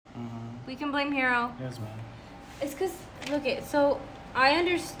We can blame Hero. Yes, man. It's because, look it, so I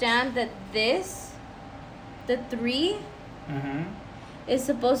understand that this, the 3, is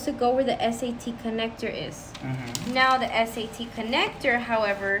supposed to go where the SAT connector is. Now the SAT connector,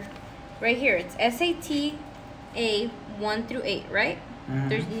 however, right here, it's SAT A 1 through 8, right?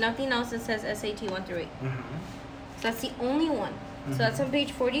 There's nothing else that says SAT 1 through 8. So that's the only one. So that's on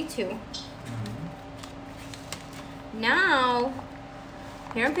page 42. Now,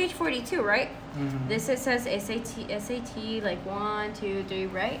 here on page 42, right? This it says SAT like 1, 2, 3,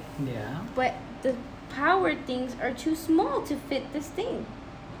 right? Yeah. But the power things are too small to fit this thing.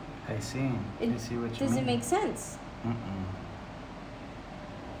 I see. I see what you mean. Does it make sense?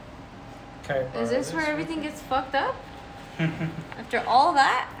 Okay. Is this where everything gets fucked up? After all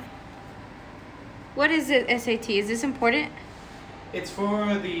that? What is it, SAT? Is this important? It's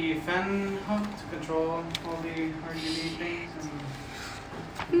for the fan hook to control all the RGB things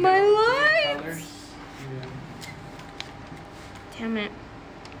and My colors. lights! Yeah. Damn it.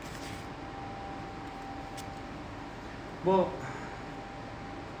 Well,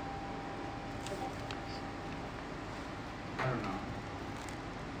 I don't know.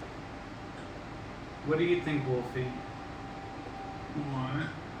 What do you think, Wolfie? What?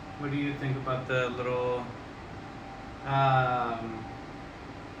 What do you think about the little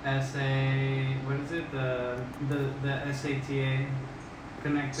SA? What is it? The SATA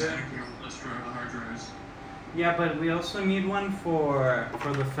connector. Exactly. Let's try the hard drives. Yeah, but we also need one for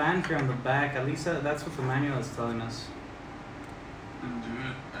the fan here on the back. At least that's what the manual is telling us. And do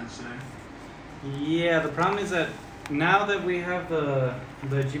it, I'd say. Yeah, the problem is that now that we have the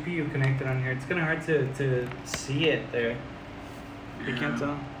GPU connected on here, it's kind of hard to see it there. We can't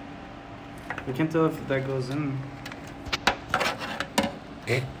tell. We can't tell if that goes in.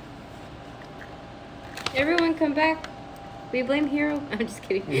 Everyone come back. We blame Hero. I'm just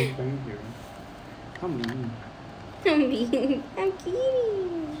kidding. How mean. I'm mean. I'm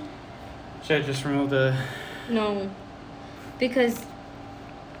kidding. Should I just remove the... No. Because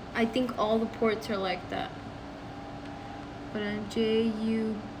I think all the ports are like that. But on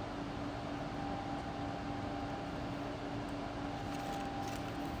JU...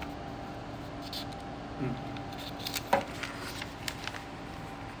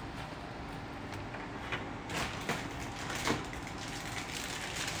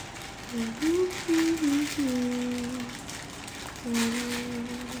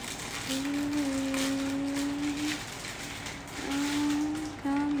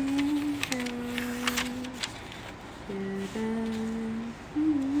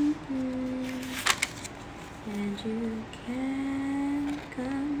 And you can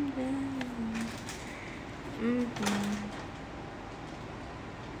come down.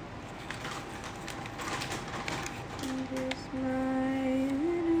 Just my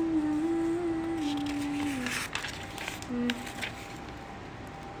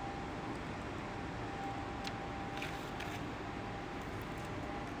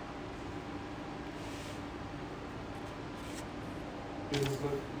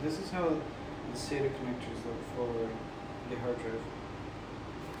little This is how the SATA connectors look for the hard drive.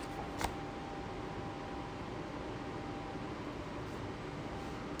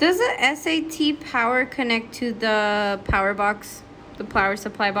 Does the SAT power connect to the power box, the power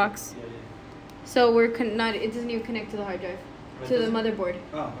supply box? Yeah, yeah. So we're not. It doesn't even connect to the hard drive, But to the does it? motherboard.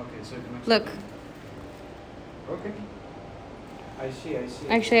 Oh, okay, so it connects. Look. Okay. I see.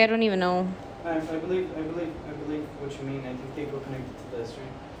 Actually, I don't even know. I believe what you mean. I think they go connected to this, right?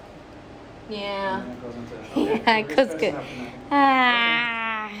 Yeah. And then it goes into Yeah, it goes good.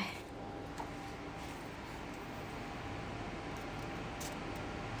 Ah.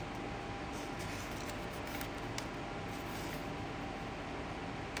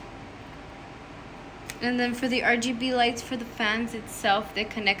 And then for the RGB lights for the fans itself, that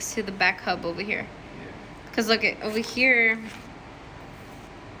connects to the back hub over here. Yeah. Because look at over here.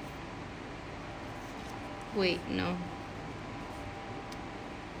 Wait, no.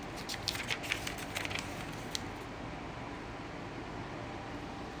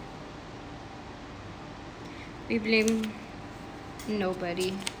 We blame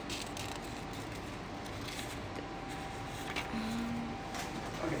nobody.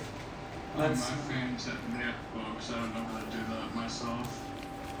 Okay. My Let's. fans at netbooks, I don't know how to do that myself.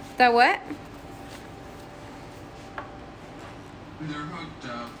 That what? They're hooked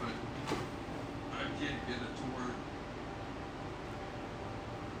up, but I can't get it to work.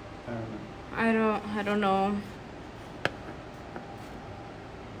 I don't know.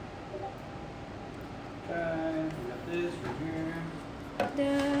 Okay, we got this right here. Da, da,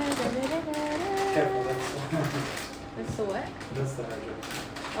 da, da, da. Careful, That's the what? that's the hard drive.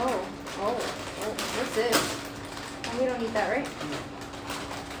 Oh, Oh, what's this? Oh, we don't need that, right?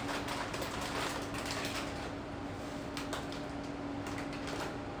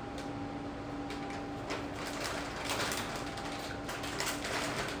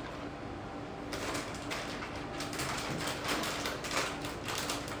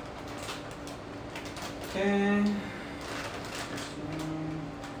 Okay.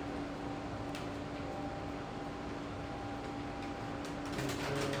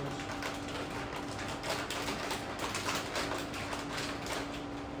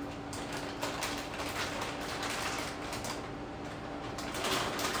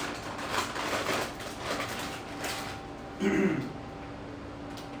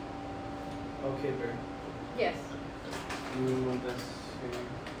 Okay, Bear. Yes. You want this here?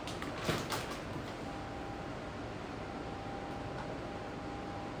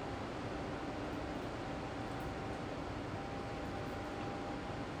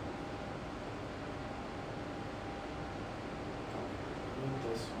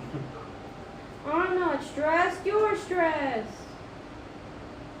 This one. I'm not stressed. You're stressed.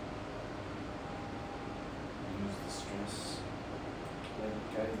 Use the stress like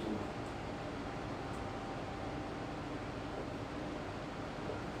I do.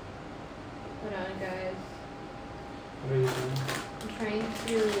 Hold on, guys. What are you doing? I'm trying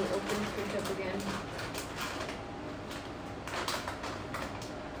to open Twitch up again.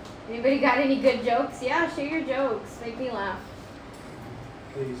 Anybody got any good jokes? Yeah, share your jokes. Make me laugh.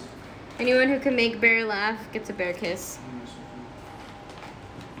 Please. Anyone who can make Bear laugh gets a bear kiss.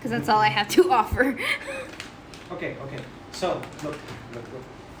 Because that's all I have to offer. Okay. So, look.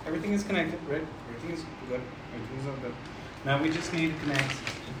 Everything is connected, right? Everything is good. Everything is all good. Now we just need to connect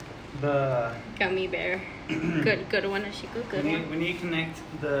the... Gummy bear. Good one, Ashiko. Good one. We need to connect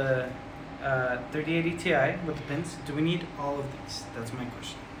the 3080 Ti with the pins. Do we need all of these? That's my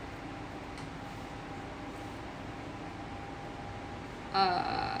question.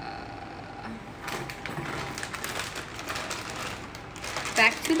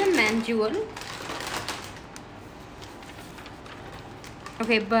 Back to the manual.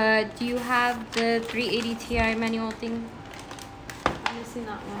 Okay, but do you have the 380 Ti manual thing? I'm missing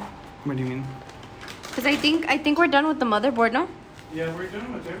that one. What do you mean? Because I think we're done with the motherboard, no? Yeah, we're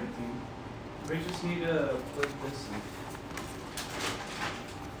done with everything. We just need to put this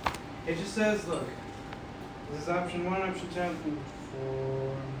in. It just says, look, this is option 1, option 2, option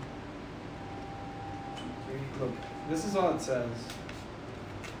 4, option 3. Look, this is all it says.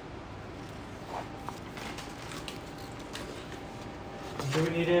 Do we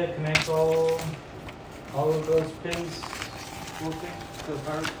need to connect all of those pins? Okay, to the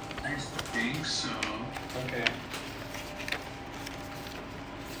power? I think so. Okay.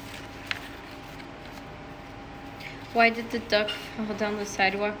 Why did the duck fall down the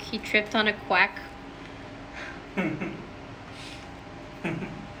sidewalk? He tripped on a quack.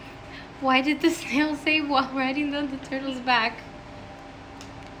 Why did the snail say while riding on the turtle's back?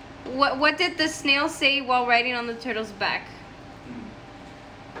 What did the snail say while riding on the turtle's back?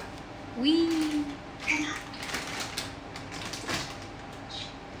 Wee.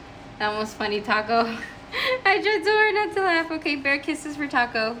 That was funny, Taco. I tried so hard not to laugh. Okay, bear kisses for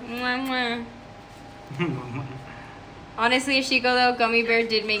Taco. Mwah, mwah. Honestly, Ashiko, though, Gummy Bear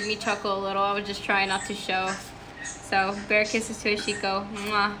did make me chuckle a little. I was just trying not to show. So, bear kisses to Ashiko.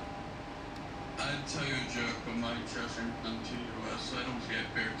 Mwah. I'd tell you a joke, but my kiss ain't done to you, so I don't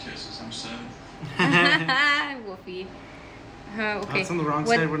get bear kisses, I'm sad. Woofy. Okay. That's on the wrong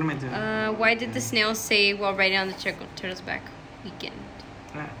side. What am I doing? Why did the snail say while riding on the turtle's back? Weekend.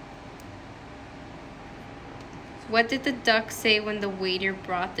 What did the duck say when the waiter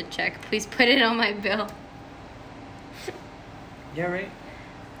brought the check? Please put it on my bill. Yeah, right.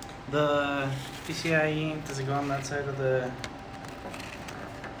 The PCIe, does it go on that side of the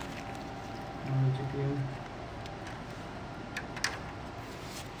GPU?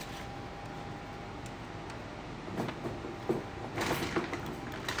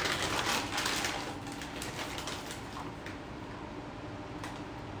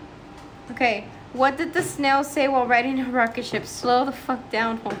 Okay, what did the snail say while riding a rocket ship? Slow the fuck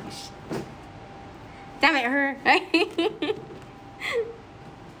down, holy shit. Damn it, her.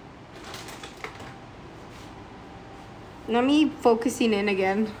 Let me focusing in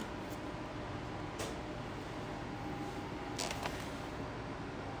again.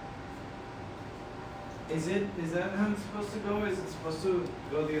 Is that how it's supposed to go, or is it supposed to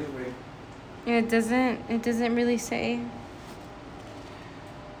go the other way? It doesn't really say.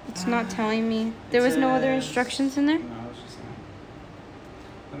 It's not telling me. There was no other instructions in there? No, it's just not.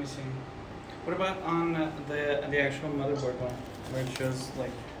 Let me see. What about on the actual motherboard one, where it shows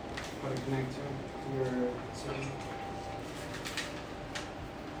like how to connect to your server.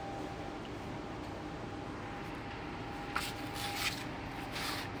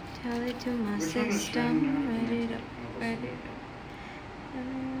 Tell it to my system, write it up, write it up.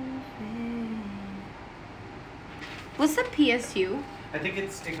 What's the PSU? I think it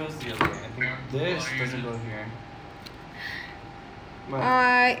goes the other way. I think this doesn't go here.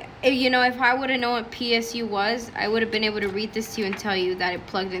 You know, if I would have known what PSU was, I would have been able to read this to you and tell you that it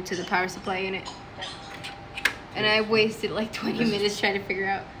plugged into the power supply unit. And I wasted like 20 minutes trying to figure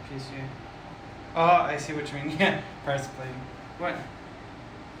out. PSU. Oh, I see what you mean. Yeah, power supply. What?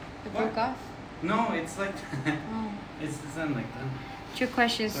 It broke off? No, it's like Oh. it's designed like that. Trick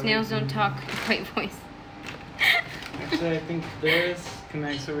question, snails don't talk. White voice. Actually, I think this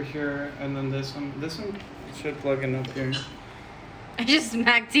connects over here, and then this one should plug in up here. I just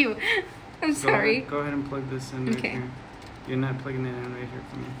smacked you. I'm sorry. Go ahead and plug this in right here. You're not plugging it in right here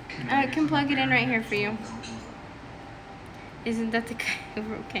for me. I can plug it in right here for you. Isn't that the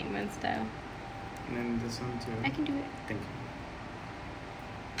Kangman style? And then this one too. I can do it. Thank you.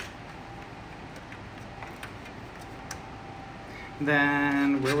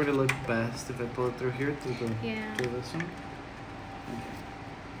 Then where would it look best if I pull it through here through this one? Okay.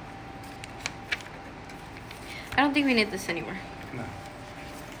 I don't think we need this anywhere. No.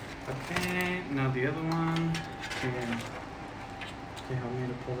 Okay, now the other one. Can you help me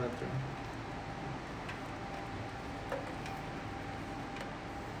to pull that through?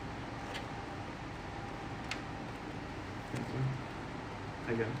 Thank you. I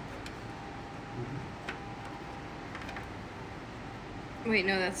got it. Wait,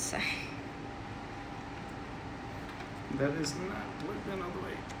 no, that's... That is not plugged in all the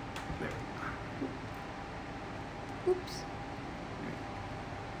way. There. Oops.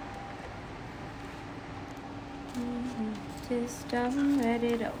 Just write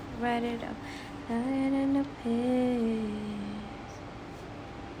it up, write it up, write it in the page.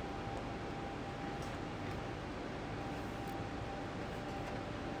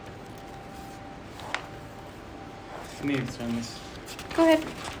 I need to turn this. Go ahead.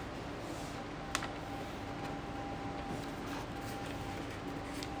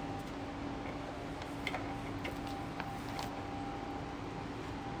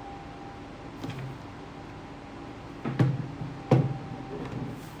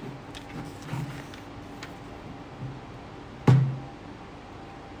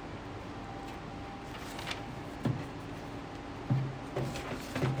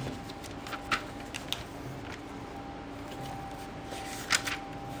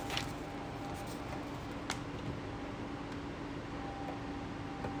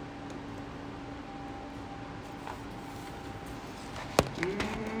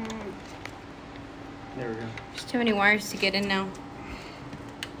 There we go. There's too many wires to get in now.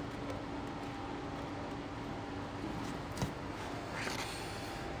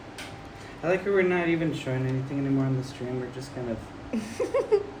 I like how we're not even showing anything anymore on the stream. We're just kind of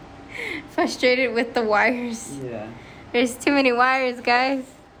frustrated with the wires. Yeah. There's too many wires, guys.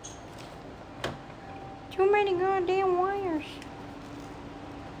 Too many goddamn wires.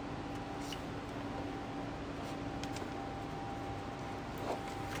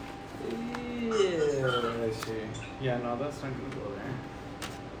 Yeah, I see. Yeah, no, that's not gonna go there.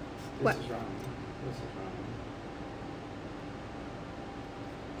 What? This is wrong. This is wrong.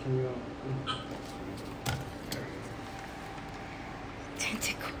 Can you?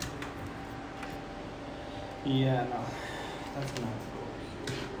 Tentacle. Yeah, no, that's not.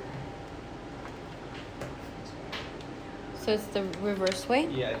 So it's the reverse way?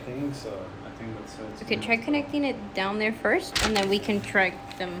 Yeah, I think so. I think that's so. Okay, try connecting it down there first, and then we can drag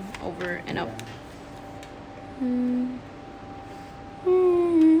them over and up.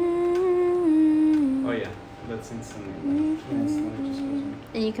 Oh yeah, that's instantly. Instantly just goes in.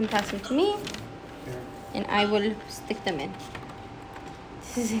 And you can pass them to me, Here. and I will stick them in.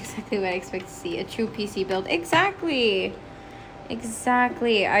 This is exactly what I expect to see. A true PC build. Exactly!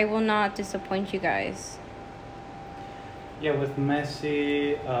 Exactly. I will not disappoint you guys. Yeah, with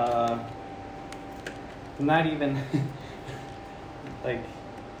Messi, not even like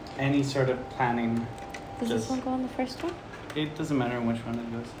any sort of planning. Does this one go on the first one? It doesn't matter which one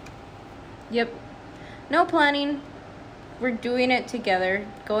it goes. Yep. No planning. We're doing it together,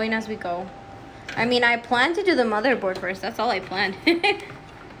 going as we go. I mean, I planned to do the motherboard first. That's all I planned.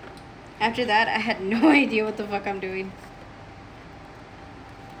 After that, I had no idea what the fuck I'm doing.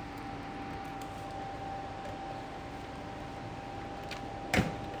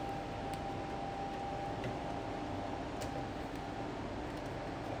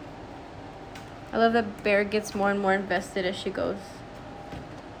 I love that Bear gets more and more invested as she goes.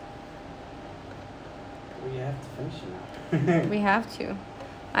 We have to finish it now. We have to.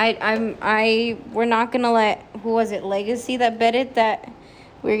 We're not gonna let, who was it, Legacy that betted that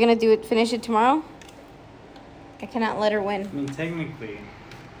we're gonna finish it tomorrow? I cannot let her win. I mean, technically,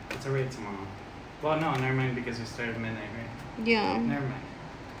 it's already tomorrow. Well, no, never mind, because we started midnight, right? Yeah. Never mind.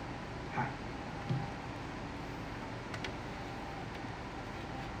 Hi.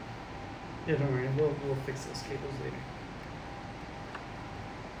 Yeah, don't worry. We'll fix those cables later.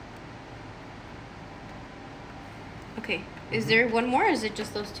 Okay. Is there one more, or is it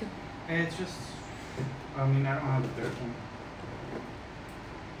just those two? It's just, I mean, I don't have the third one.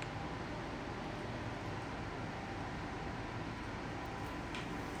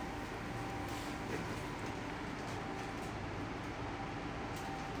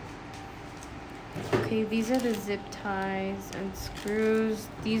 Okay, these are the zip ties and screws.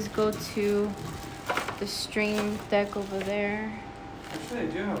 These go to the string deck over there. Actually, I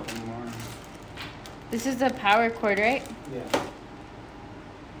do have one more. This is the power cord, right? Yeah.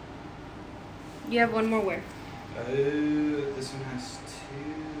 You have one more where? This one has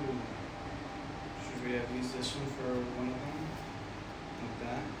two. Should we have used this one for one of them? Like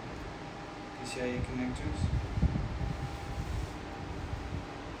that? PCIe connectors?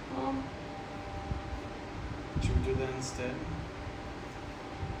 Should we do that instead?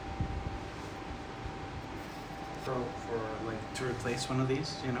 For like to replace one of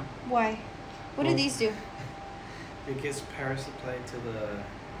these, you know? Why? What do these do? It gives power supply to the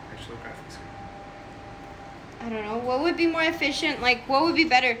actual graphics card. I don't know. What would be more efficient? Like, what would be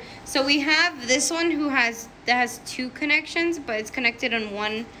better? So we have this one that has two connections, but it's connected on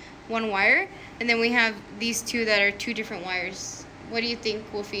one wire, and then we have these two that are two different wires. What do you think,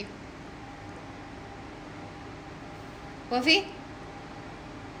 Wolfie? Wolfie?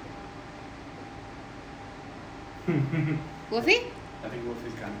 Wolfie? I think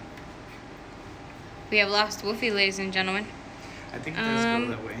Wolfie's gone. We have lost Wolfie, ladies and gentlemen. I think it does go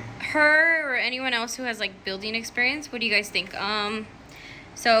that way. Her or anyone else who has like building experience, what do you guys think?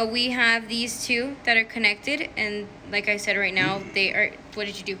 So we have these two that are connected, and like I said, right now they are. What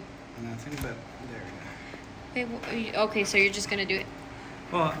did you do? Nothing, but there we go. Okay, so you're just gonna do it.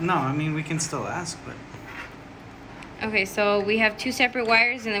 Well, no, I mean we can still ask, but. Okay, so we have two separate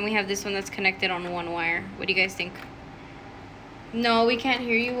wires, and then we have this one that's connected on one wire. What do you guys think? No, we can't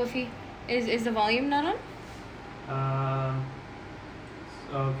hear you, Wolfie. Is the volume not on?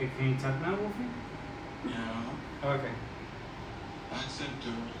 Okay, can you talk now, Wolfie? Yeah. Okay. I said do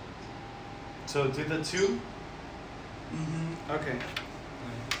it. So do the two? Mm-hmm. Okay.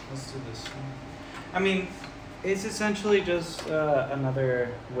 Let's do this one. I mean, it's essentially just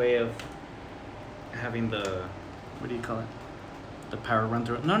another way of having the, what do you call it? The power run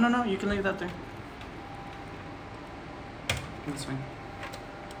through it. No, you can leave that there. That's fine.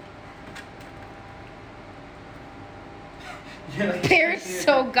 They're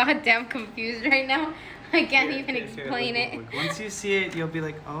so goddamn confused right now. I can't even explain it. Look. Once you see it, you'll be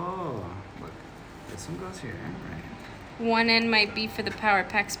like, oh, look, this one goes here, right? One end might be for the power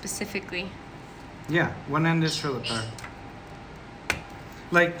pack specifically. Yeah, one end is for the power.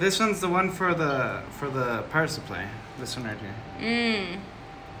 Like this one's the one for the power supply. This one right here.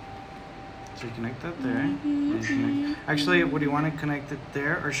 So you connect that there. And you connect. Actually, would you want to connect it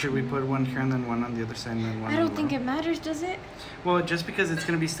there, or should we put one here and then one on the other side and then one? I don't think it matters, does it? Well, just because it's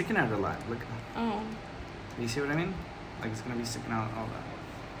gonna be sticking out a lot. Look. Oh. You see what I mean? Like it's gonna be sticking out all that.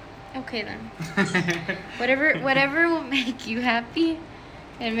 Okay then. whatever will make you happy,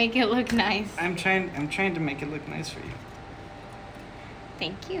 and make it look nice. I'm trying to make it look nice for you.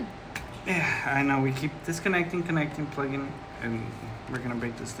 Thank you. Yeah, I know we keep disconnecting, connecting, plugging, and we're gonna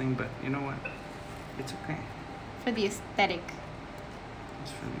break this thing, but you know what? It's okay. For the aesthetic.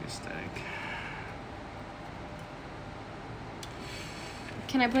 It's for the aesthetic.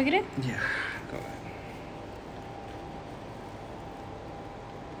 Can I plug it in? Yeah, go ahead.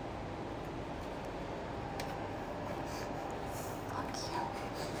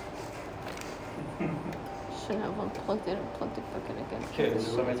 Shouldn't have unplugged it and plugged it back in again. Okay,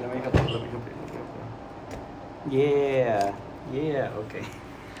 let me help you. Yeah, okay.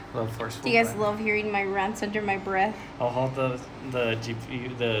 A little forceful. Do you guys love hearing my rants under my breath? I'll hold the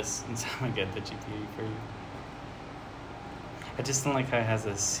GPU, I get the GPU for you. I just don't like how it has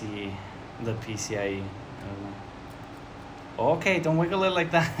the PCIe. Okay, don't wiggle it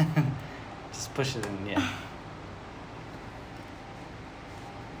like that. Just push it in, yeah.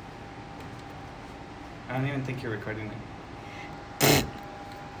 I don't even think you're recording it.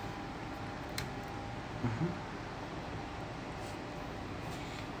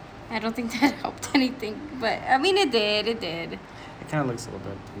 I don't think that helped anything, but I mean it did. It kind of looks a little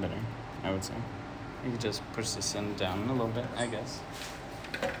bit better, I would say. You can just push this in down a little bit, I guess.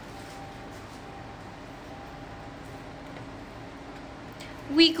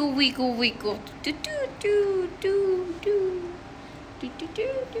 Wiggle, wiggle, wiggle. Do, do, do, do, do. Do, do, do,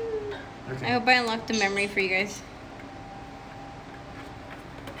 do. Okay. I hope I unlocked the memory for you guys.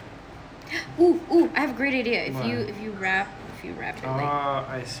 Ooh, I have a great idea. If what? you wrap it like.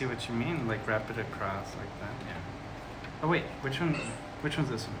 I see what you mean. Like wrap it across like that. Yeah. Oh wait, which one's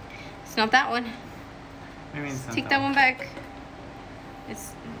this one? It's not that one. I mean, it's not Take that one back.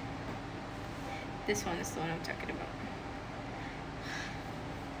 It's this one is the one I'm talking about.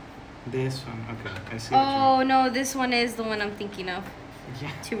 This one, okay. I see what you mean. Oh no, this one is the one I'm thinking of.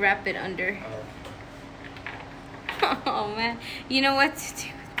 Yeah. To wrap it under. Oh. Oh man, you know what to do?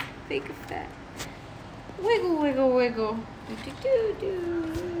 Think of that. Wiggle, wiggle, wiggle. Do, do,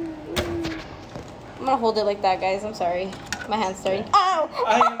 do, do. I'm gonna hold it like that, guys. I'm sorry. My hand's starting. Ow!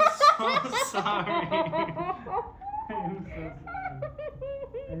 I am so sorry. I am so sorry.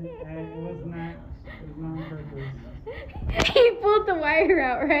 It was not on purpose. He pulled the wire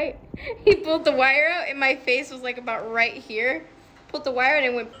out, right? He pulled the wire out and my face was like about right here. Pulled the wire and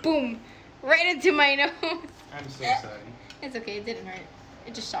it went boom right into my nose. I'm so sorry. It's okay, it didn't hurt.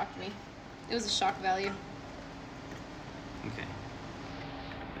 It just shocked me. It was a shock value. Okay.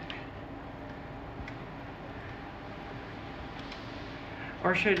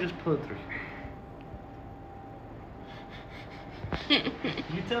 Or should I just pull it through?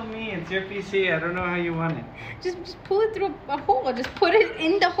 You tell me, it's your PC. I don't know how you want it. Just pull it through a hole. Just put it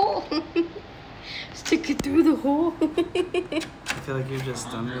in the hole. Stick it through the hole. I feel like you're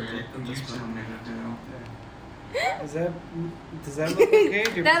just done with it at this point. Does that look okay?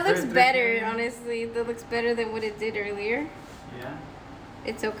 Do you That prefer looks it better, through? honestly. That looks better than what it did earlier. Yeah.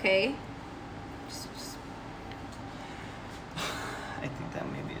 It's okay. I think that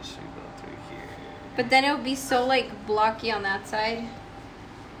maybe it should go through here. But then it would be so like blocky on that side.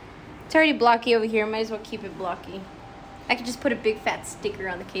 It's already blocky over here. Might as well keep it blocky. I could just put a big fat sticker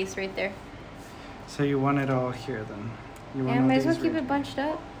on the case right there. So you want it all here then? You want Yeah, all might as well these keep right it bunched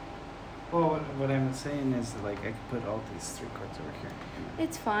up. Well, what I'm saying is like I could put all these 3 cords over here.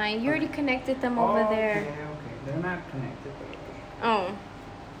 It's fine. You already connected them over there. Okay. They're not connected, but okay. Oh.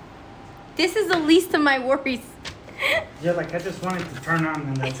 This is the least of my worries. Yeah, like I just want it to turn on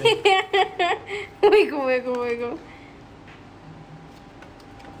and that's it. Wiggle, wiggle, wiggle.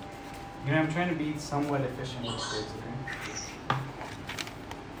 You know, I'm trying to be somewhat efficient with this, okay?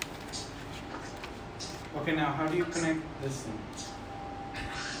 Okay, now how do you connect this thing?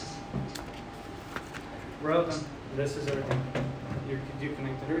 Well done. This is everything. You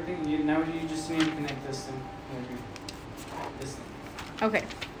connected everything. Now you just need to connect this thing. This thing. Okay.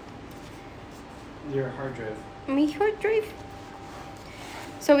 Your hard drive. Me hard drive.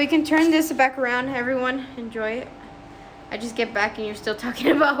 So we can turn this back around, everyone. Enjoy it. I just get back and you're still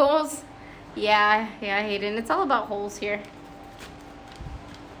talking about holes. Yeah, Hayden. It's all about holes here.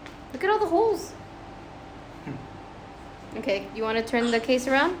 Look at all the holes. Okay, you want to turn the case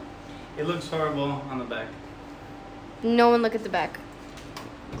around? It looks horrible on the back. No one look at the back.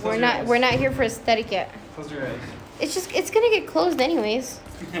 Close your eyes. We're not here for aesthetic yet. Close your eyes. It's gonna get closed anyways.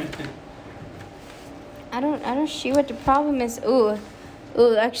 I don't see what the problem is. Ooh,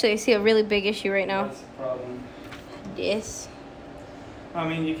 actually I see a really big issue right now. That's the problem. This. I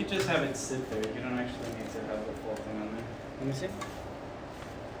mean, you could just have it sit there. You don't actually need to have the full thing on there. Let me see.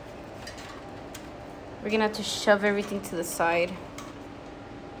 We're gonna have to shove everything to the side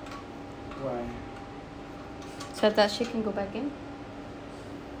Why? so that shit can go back in.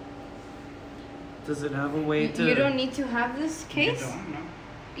 Does it have a way to... You don't need to have this case? You don't, no.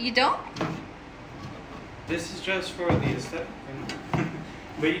 You don't? No. This is just for the aesthetic, you know?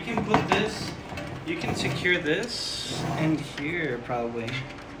 But you can put this, you can secure this in here probably.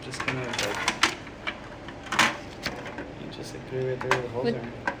 Just kind of like, you just like put it right there with the holes With-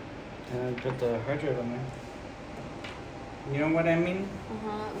 there. And then put the hard drive on there. You know what I mean?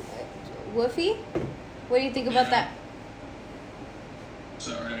 Woofy? What do you think about that?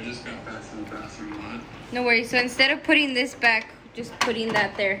 Sorry, I just got back from the bathroom. What? No worries. So instead of putting this back, just putting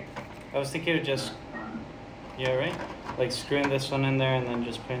that there. I was thinking of just, yeah, right? Like screwing this one in there and then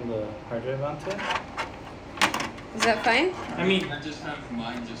just putting the hard drive onto it. Is that fine? I mean, I just have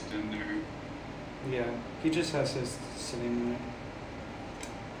mine just in there. yeah, he just has his sitting in there.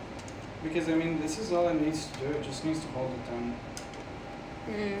 Because, I mean, this is all it needs to do. It just needs to hold it down.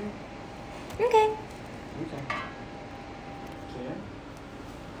 Okay. Okay. Clear?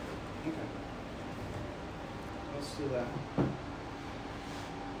 Okay. Let's do that.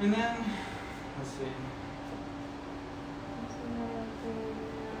 And then, let's see.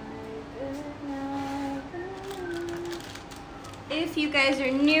 If you guys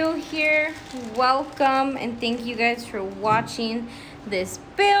are new here, welcome, and thank you guys for watching this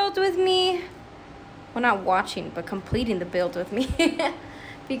build with me. Well, not watching, but completing the build with me. If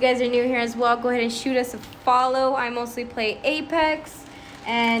you guys are new here as well, go ahead and shoot us a follow. I mostly play Apex,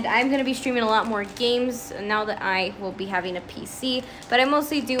 and I'm going to be streaming a lot more games now that I will be having a PC. But I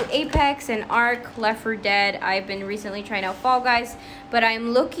mostly do Apex and Ark, Left 4 Dead. I've been recently trying out Fall Guys, but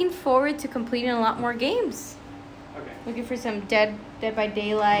I'm looking forward to completing a lot more games. Okay. Looking for some Dead by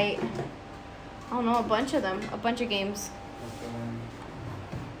Daylight. I don't know, a bunch of them. A bunch of games.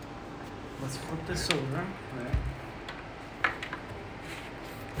 Let's flip this over. Right.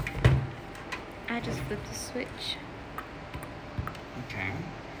 I just flipped the switch. Okay.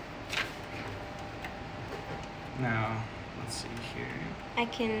 Now, let's see here. I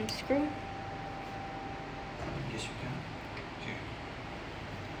can screw. Yes, you can. Okay.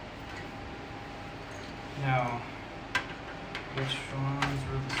 Now, which ones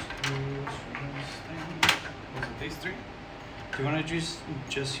were the screws for this thing? Was it these three? Do you want to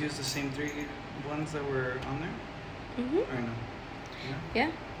just use the same three ones that were on there? Mm-hmm. Or no?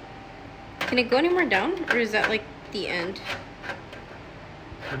 Yeah. Can it go any more down? Or is that like the end?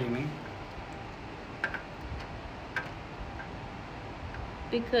 What do you mean?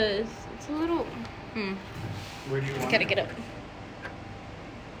 Because it's a little... Where do you want Gotta it? get up.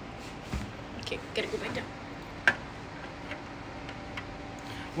 Okay, gotta go back down.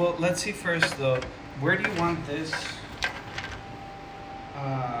 Well, let's see first though. Where do you want this?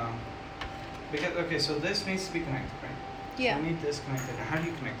 Because okay, so this needs to be connected, right? Yeah. So we need this connected. How do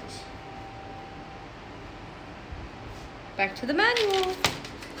you connect this? Back to the manual.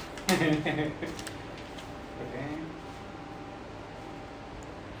 Okay.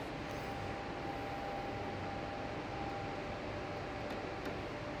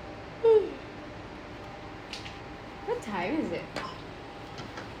 What time is it?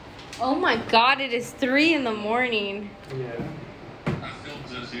 Oh my god, it is 3 in the morning. Yeah. I feel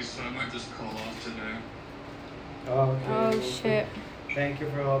dizzy, so I might just call off today. Okay. Oh shit. Thank you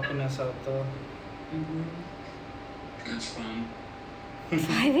for helping us out though. It's fun.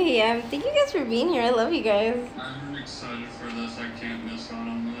 5 a.m. Thank you guys for being here. I love you guys. I'm excited for this. I can't miss out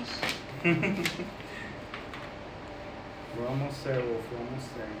on this. We're almost there, Wolf. We're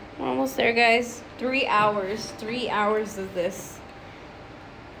almost there. We're almost there, guys. 3 hours. 3 hours of this.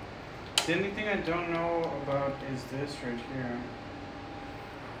 The only thing I don't know about is this right here.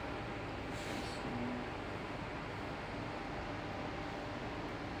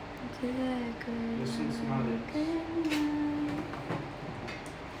 This one's not it.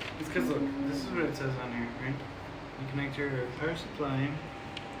 It's because look, this is what it says on here, right? You connect your power supply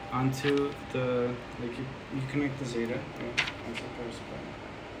onto the, like you connect the Zeta, right, onto the power supply.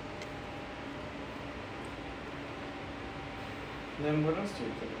 Then what else do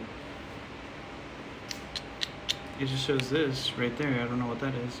you put in? It just shows this right there. I don't know what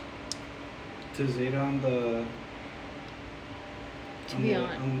that is. To Zeta on the To be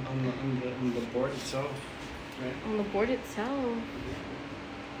honest. on the board itself, right? On the board itself.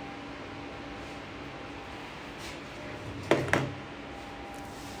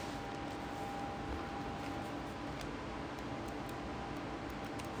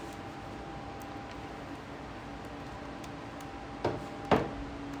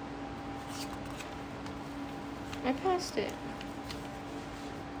 I passed it.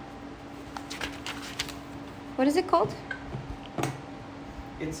 What is it called?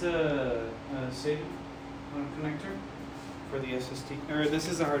 It's a SATA connector for the SSD. Or this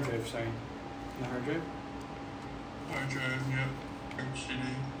is a hard drive, sorry. The hard drive? Hard drive, yep. MCD.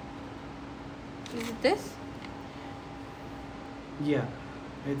 Is it this? Yeah.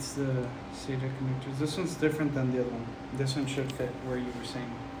 It's the SATA connectors. This one's different than the other one. This one should fit where you were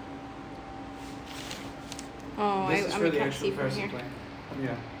saying. Oh, This is I for the can't actual see power from here. supply.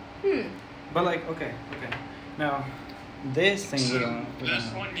 Yeah. Hmm. But like, okay. Now, this thing we don't This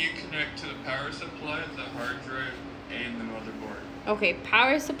have. one you connect to the power supply, the hard drive, and the motherboard. Okay,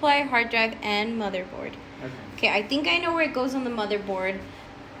 power supply, hard drive, and motherboard. Okay. Okay, I think I know where it goes on the motherboard.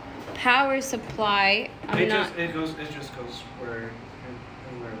 Power supply. It not. just goes where. Okay.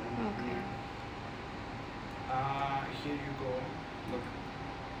 Here you go. Look.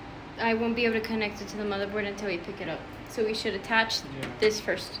 I won't be able to connect it to the motherboard until we pick it up. So we should attach Yeah. this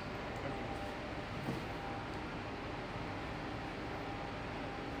first.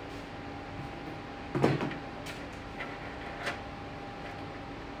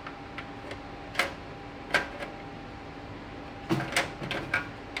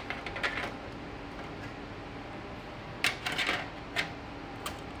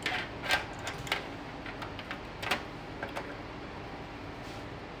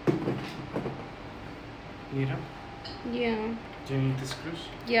 Need help? Yeah. Do you need the screws?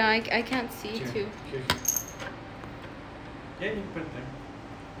 Yeah, I can't see Here. too. Here. Yeah, you can put it there.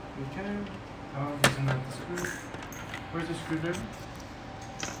 Okay. Oh, he's not the screw. Where's the screwdriver?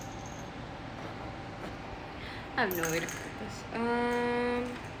 I have no way to put this.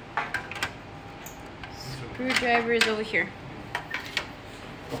 Screwdriver is over here.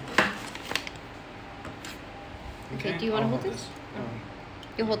 Okay, do you want to hold this?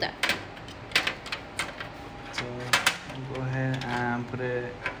 You hold that. So go ahead and put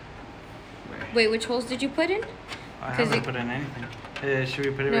it. Wait, which holes did you put in? I haven't put in anything. Should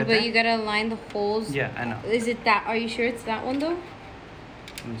we put it no, right but there? you gotta align the holes. Yeah, I know. Is it that? Are you sure it's that one though?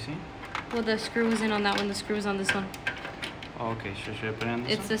 Let me see. Well, the screw was in on that one. The screw was on this one. Oh, okay, should I put it in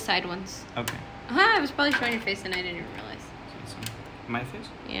this It's one? the side ones. Okay. I was probably showing your face and I didn't even realize. So my face?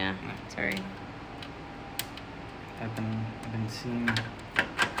 Yeah. No. Sorry. I've been seen.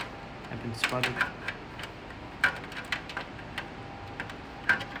 I've been spotted.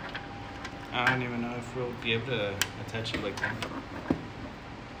 I don't even know if we'll be able to attach it like that.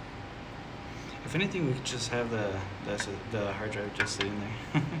 If anything, we could just have the hard drive just sitting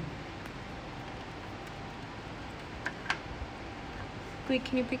there. Wait,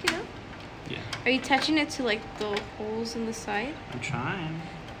 can you pick it up? Yeah. Are you touching it to like the holes in the side? I'm trying.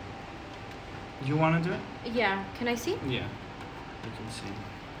 You want to do it? Yeah. Can I see? Yeah. You can see.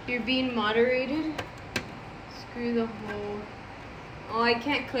 You're being moderated. Screw the hole. Oh, I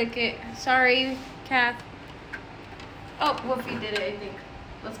can't click it. Sorry, Kath. Oh, Wolfie did it, I think.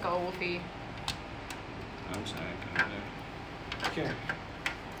 Let's go, Wolfie. I'm sorry, I can't do it. Okay.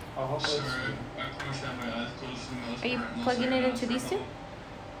 I'll help us. Sorry, I wish I had my eyes closed from those. Are you plugging it into these two?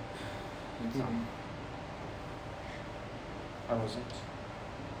 No. I wasn't.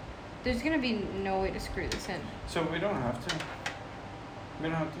 There's gonna be no way to screw this in. So we don't have to. We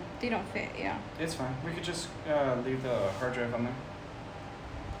don't have to. They don't fit, yeah. It's fine. We could just leave the hard drive on there.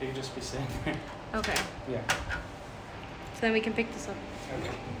 It could just be sitting there. Okay. Yeah. So then we can pick this up.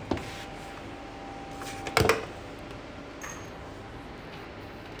 Okay.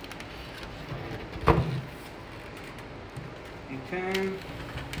 Okay.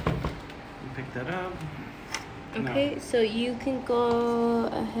 You pick that up. Okay, so you can go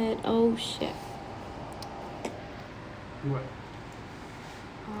ahead. Oh shit. What?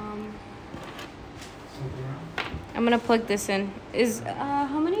 Something wrong? I'm gonna plug this in. Is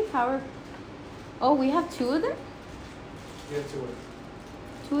how many power? Oh, we have two of them. You have to work.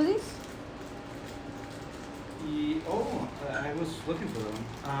 Two of these. I was looking for them.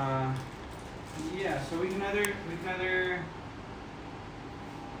 Yeah, so we can either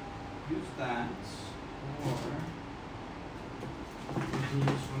use that, or we can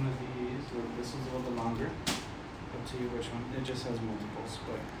use one of these, or this is a little bit longer. Up to you which one. It just has multiples,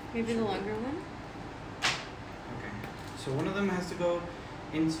 but Maybe the longer one. okay. So one of them has to go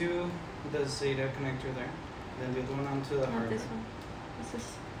into the SATA connector there, then the other one onto the Not hard this drive. one. This is.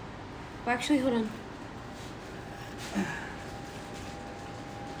 Oh, actually, hold on.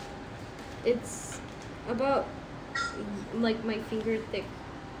 It's about like my finger thick.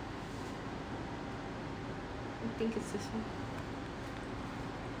 I think it's this one.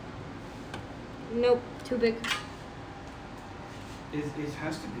 Nope, too big. It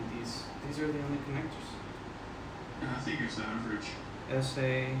has to be these. These are the only connectors. I think it's average.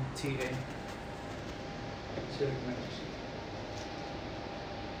 SATA. SATA connectors.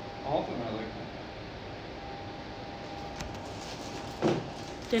 All of them are like that.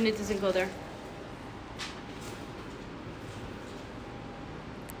 Then it doesn't go there.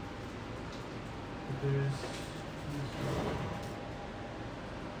 There's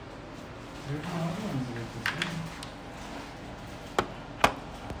no other ones that are the same.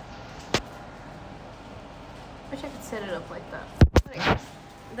 Wish I could set it up like that.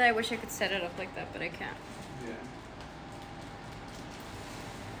 I wish I could set it up like that, but I can't. Yeah.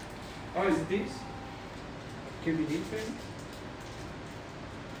 Oh, is it these? Can be these, maybe?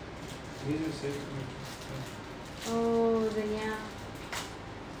 These are safe. Oh, then yeah.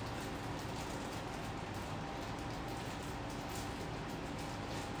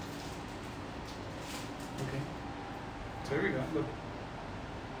 Okay. So here we go. Look.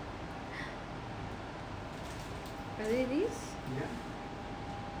 Are they these? Yeah.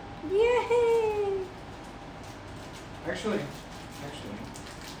 Yay! Actually,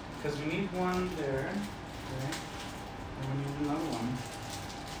 because we need one there, right? And we need another one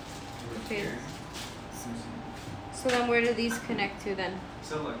over Okay. here. So then where do these connect to then?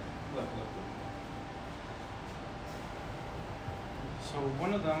 So look. So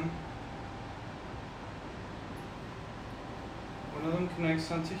one of them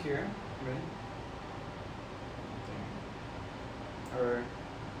connects onto here, right? Or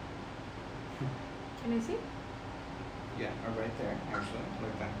Can I see? yeah, or right there, actually,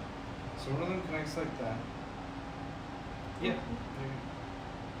 like that. So one of them connects like that. Yeah. There.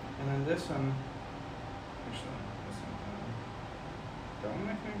 And then this one, actually, this one. That one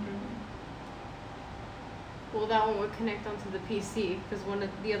I think. Well, that one would connect onto the PC because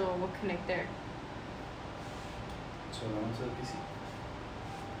the other one would connect there. So that one's to the PC.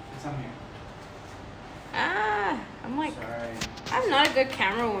 It's on here. Ah, I'm like, Sorry. I'm not a good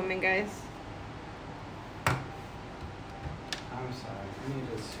camera woman, guys. I'm sorry. I need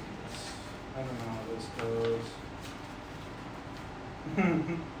to see this. I don't know how this goes.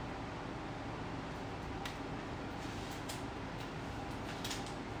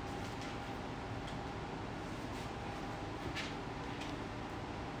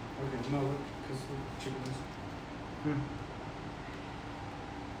 Okay, no, look, because look, check this.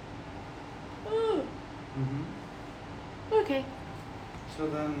 Mm-hmm. Okay. So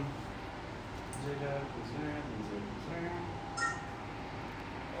then, zeta is there,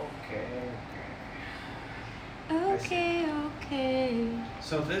 Okay. Okay.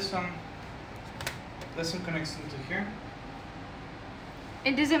 So this one connects into here.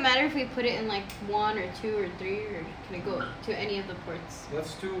 And does it matter if we put it in like 1 or 2 or 3, or can it go to any of the ports?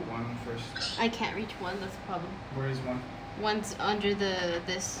 Let's do 1 first. I can't reach 1, that's the problem. Where is 1? 1's under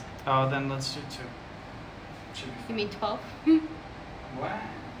this. Oh, then let's do 2. Should be You fine. mean 12? What?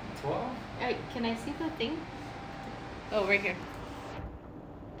 12? Can I see the thing? Oh, right here.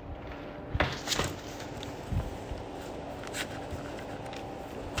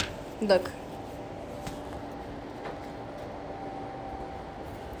 Look.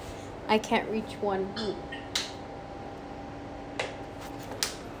 I can't reach 1.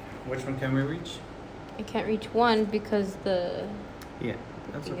 Which one can we reach? I can't reach 1 because the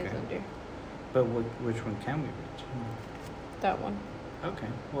That's thing okay. is under. But which one can we reach? That one. Okay,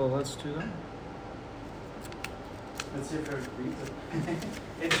 well, let's do that. Let's see if it reads it.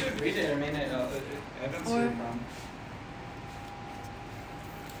 It should read it. I mean, I don't see a problem.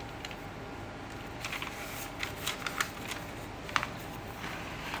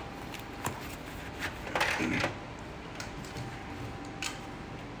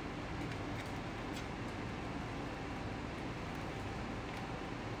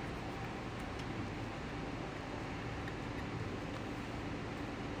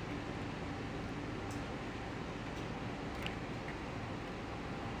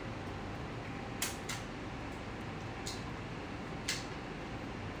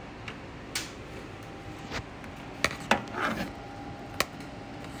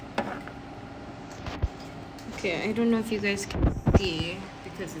 Okay, I don't know if you guys can see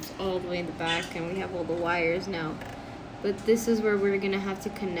because it's all the way in the back and we have all the wires now. But this is where we're gonna have to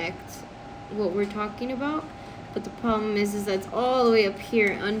connect what we're talking about. But the problem is that it's all the way up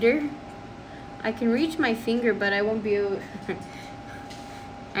here under. I can reach my finger, but I won't be able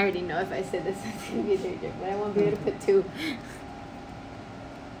I already know if I say this it's gonna be a danger, but I won't be able to put 2.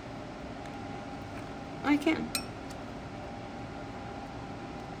 I can.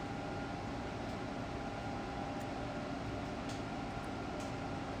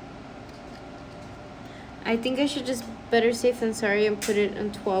 I think I should just better safe than sorry and put it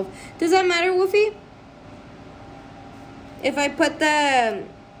on 12. Does that matter, Wolfie? If I put the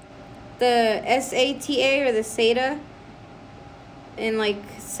SATA or the SATA in like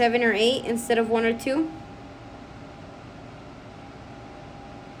 7 or 8 instead of 1 or 2?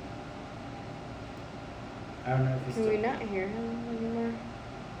 I don't know if he's Can we not hear him anymore?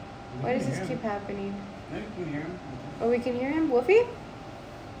 Why does this keep happening? No, you can hear him. Oh, we can hear him, Wolfie?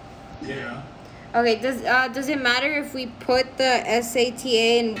 Yeah. Okay, does it matter if we put the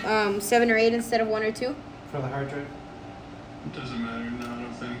SATA in 7 or 8 instead of 1 or 2? For the hard drive? It doesn't matter, no, I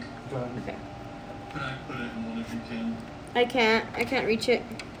don't think. Go ahead. Okay. But I put it in 1 if you can. I can't reach it.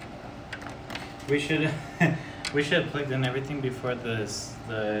 We should we should have plugged in everything before the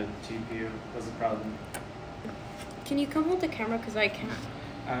GPU was a problem. Can you come hold the camera? Because I can't.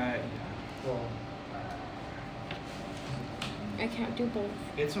 Yeah. Well, I can't do both.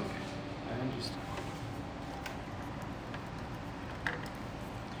 it's okay. I understand.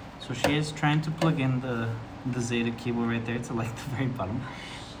 So she is trying to plug in the Zeta cable right there to like the very bottom.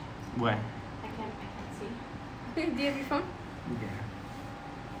 Where? I can't see. Do you have your phone? Yeah.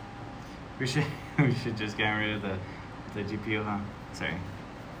 We should just get rid of the GPU, huh? Sorry.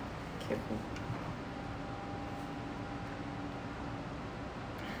 Careful.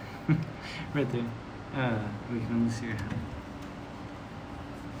 Right there. We can only see your hand.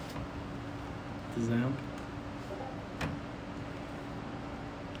 Does that help?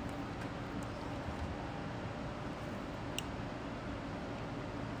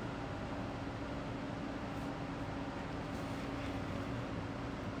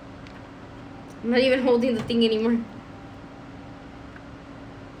 I'm not even holding the thing anymore.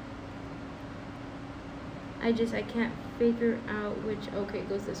 I can't figure out which. Okay, it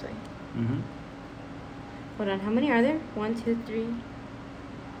goes this way. Hold on, how many are there? 1, 2, 3,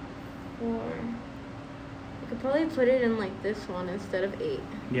 4. I could probably put it in like this one instead of 8.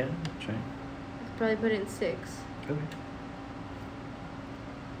 Yeah, try. I could probably put it in 6. Okay.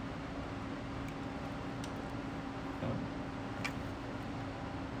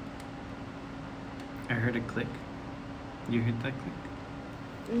 I heard a click. You heard that click?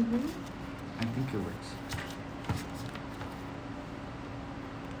 I think it works.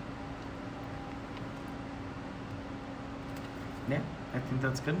 Yeah, I think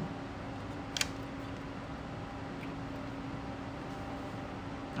that's good.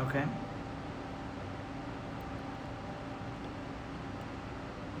 Okay.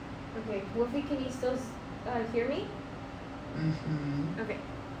 Okay, Wolfie, can you still hear me? Okay.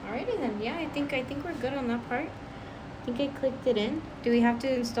 Alrighty then. Yeah, I think we're good on that part. I think I clicked it in. Do we have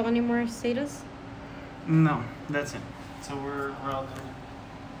to install any more SATAs? No, that's it. So we're all good.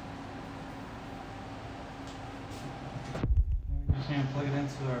 We're just gonna plug it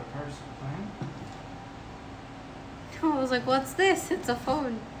into our power supply. Oh, I was like, what's this? It's a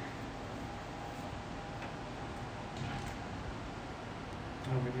phone.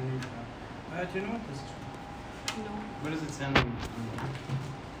 Oh, we don't need that. Do you know what this is? No. What does it sound like?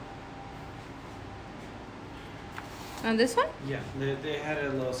 On this one? Yeah, they had a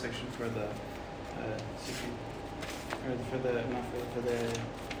little section for the CPU, or for the not for the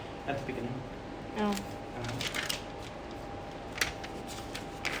at the beginning. Oh.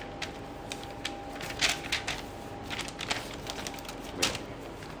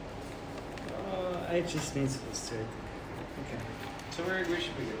 It just needs this to. Okay, so we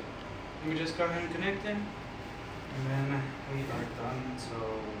should be good. Let me just go ahead and connect it, and then we are done. So.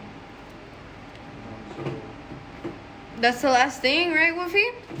 That's the last thing, right,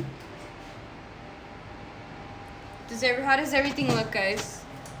 Wolfie? How does everything look, guys?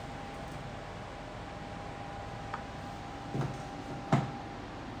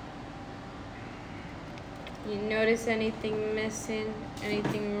 You notice anything missing?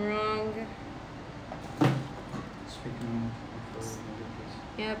 Anything wrong? Speak now.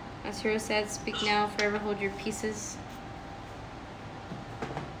 Yep, as Hero said, speak now, forever hold your pieces.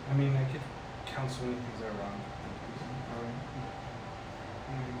 I mean, I could count so many things are wrong.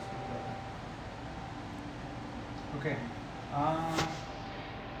 Okay.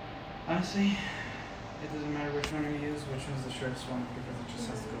 Honestly, it doesn't matter which one we use, which one's the shortest one, because it just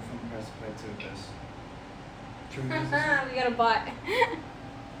has to go from the press play to this. Should we use this one? We got a bot. You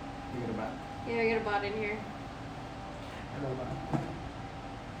got a bot? Yeah, we got a bot in here. Hello, bot.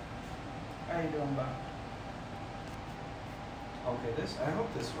 How you doing, bot? Okay, I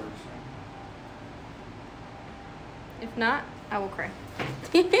hope this works. If not, I will cry.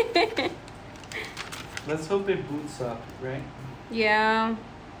 Let's hope it boots up, right? Yeah.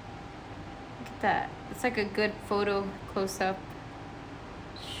 Look at that. It's like a good photo close up.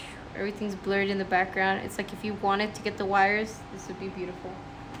 Everything's blurred in the background. It's like if you wanted to get the wires, this would be beautiful.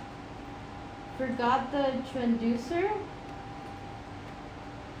 Forgot the transducer.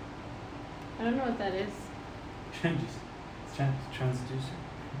 I don't know what that is. Transducer.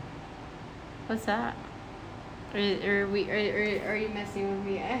 What's that? Are you messing with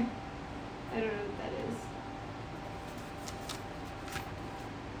me? I don't know what that is.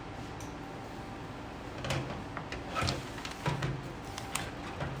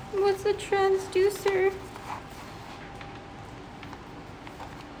 What's a transducer?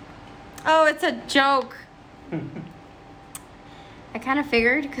 Oh, it's a joke. I kind of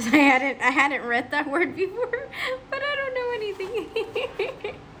figured because I hadn't read that word before, but I don't know anything.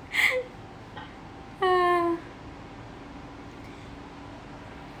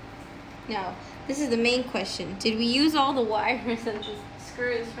 Now, this is the main question. Did we use all the wires and the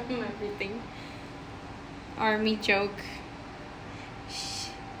screws from everything? Army joke. Shh.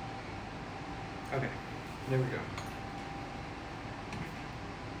 Okay, there we go.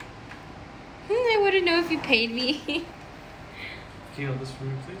 I wouldn't know if you paid me. Can you hold this for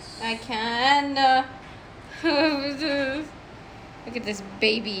me, please? I can. Look at this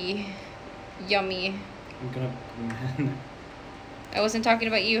baby. Yummy. I'm gonna. I wasn't talking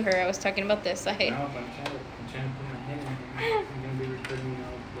about you, her. I was talking about this. No, I'm trying to put my head in here. I'm gonna be recording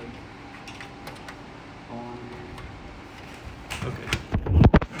all like. Okay.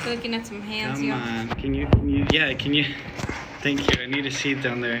 Looking at some hands. Come on. Can you? Yeah. Can you? Thank you. I need to see it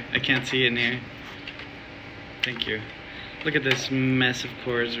down there. I can't see it in here. Thank you. Look at this mess of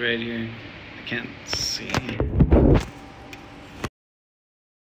cords right here. I can't see.